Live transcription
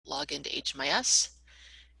log into HMIS,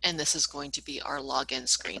 and this is going to be our login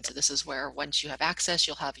screen. So this is where once you have access,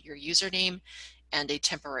 you'll have your username and a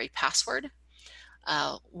temporary password.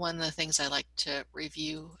 One of the things I like to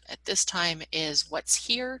review at this time is what's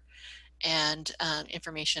here and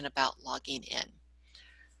information about logging in.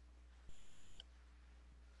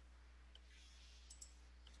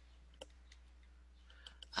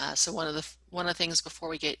 So one of the things before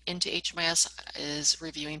we get into HMIS is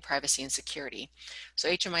reviewing privacy and security. So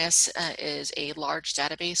HMIS is a large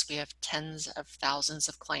database. We have tens of thousands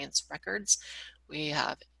of clients' records. We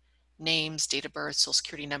have names, date of birth, social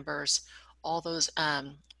security numbers, all those,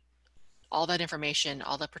 all that information,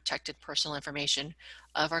 all the protected personal information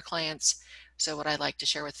of our clients. So what I like to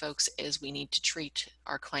share with folks is we need to treat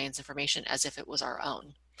our clients' information as if it was our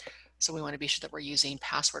own. So we want to be sure that we're using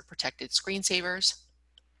password protected screensavers,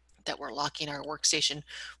 that we're locking our workstation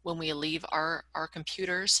when we leave our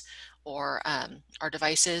computers or our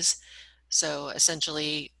devices. So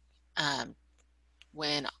essentially,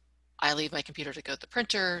 when I leave my computer to go to the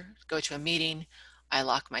printer, go to a meeting, I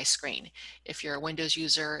lock my screen. If you're a Windows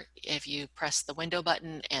user, if you press the window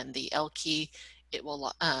button and the L key, it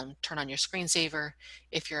will turn on your screensaver.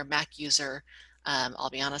 If you're a Mac user,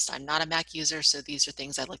 I'll be honest, I'm not a Mac user, so these are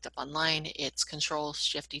things I looked up online. It's Control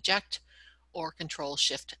Shift Eject or Control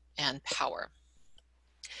Shift and Power.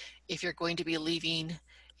 If you're going to be leaving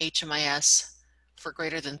HMIS for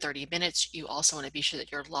greater than 30 minutes, you also want to be sure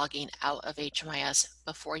that you're logging out of HMIS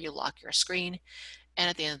before you lock your screen. And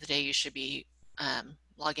at the end of the day, you should be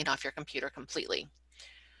logging off your computer completely.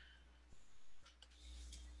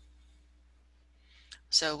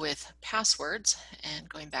 So with passwords, and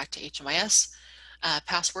going back to HMIS,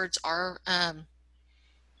 passwords are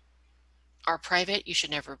private. You should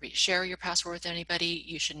never share your password with anybody.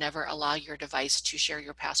 You should never allow your device to share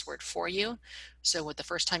your password for you. So with the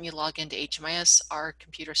first time you log into HMIS, our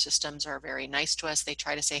computer systems are very nice to us. They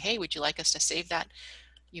try to say, hey, would you like us to save that?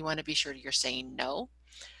 You want to be sure you're saying no.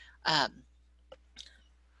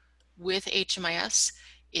 With HMIS,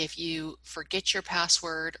 if you forget your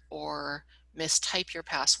password or mistype your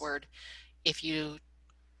password, if you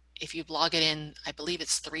log it in, I believe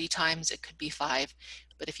it's 3 times, it could be 5,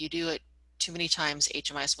 but if you do it too many times,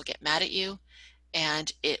 HMIS will get mad at you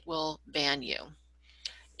and it will ban you.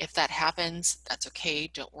 If that happens, that's okay,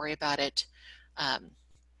 don't worry about it.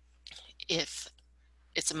 If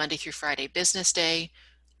it's a Monday through Friday business day,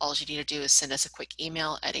 all you need to do is send us a quick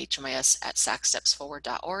email at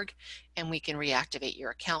hmis@sacsstepsforward.org and we can reactivate your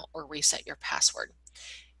account or reset your password.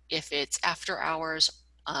 If it's after hours,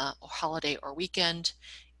 or holiday or weekend,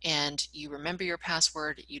 and you remember your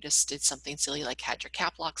password, you just did something silly like had your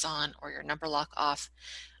cap locks on or your number lock off,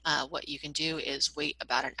 what you can do is wait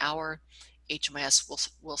about an hour. HMIS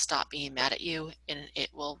will stop being mad at you and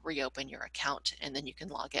it will reopen your account and then you can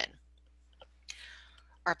log in.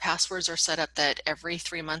 Our passwords are set up that every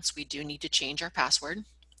 3 months we do need to change our password.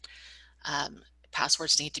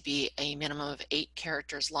 Passwords need to be a minimum of 8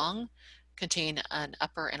 characters long, contain an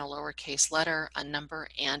upper and a lowercase letter, a number,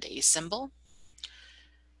 and a symbol.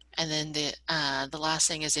 And then the last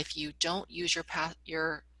thing is if you don't use your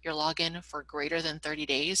login for greater than 30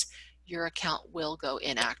 days, your account will go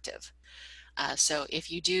inactive. So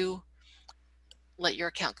if you do let your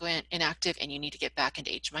account go inactive and you need to get back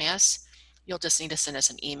into HMIS, you'll just need to send us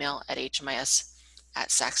an email at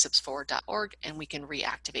hmis@sacsstepsforward.org and we can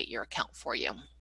reactivate your account for you.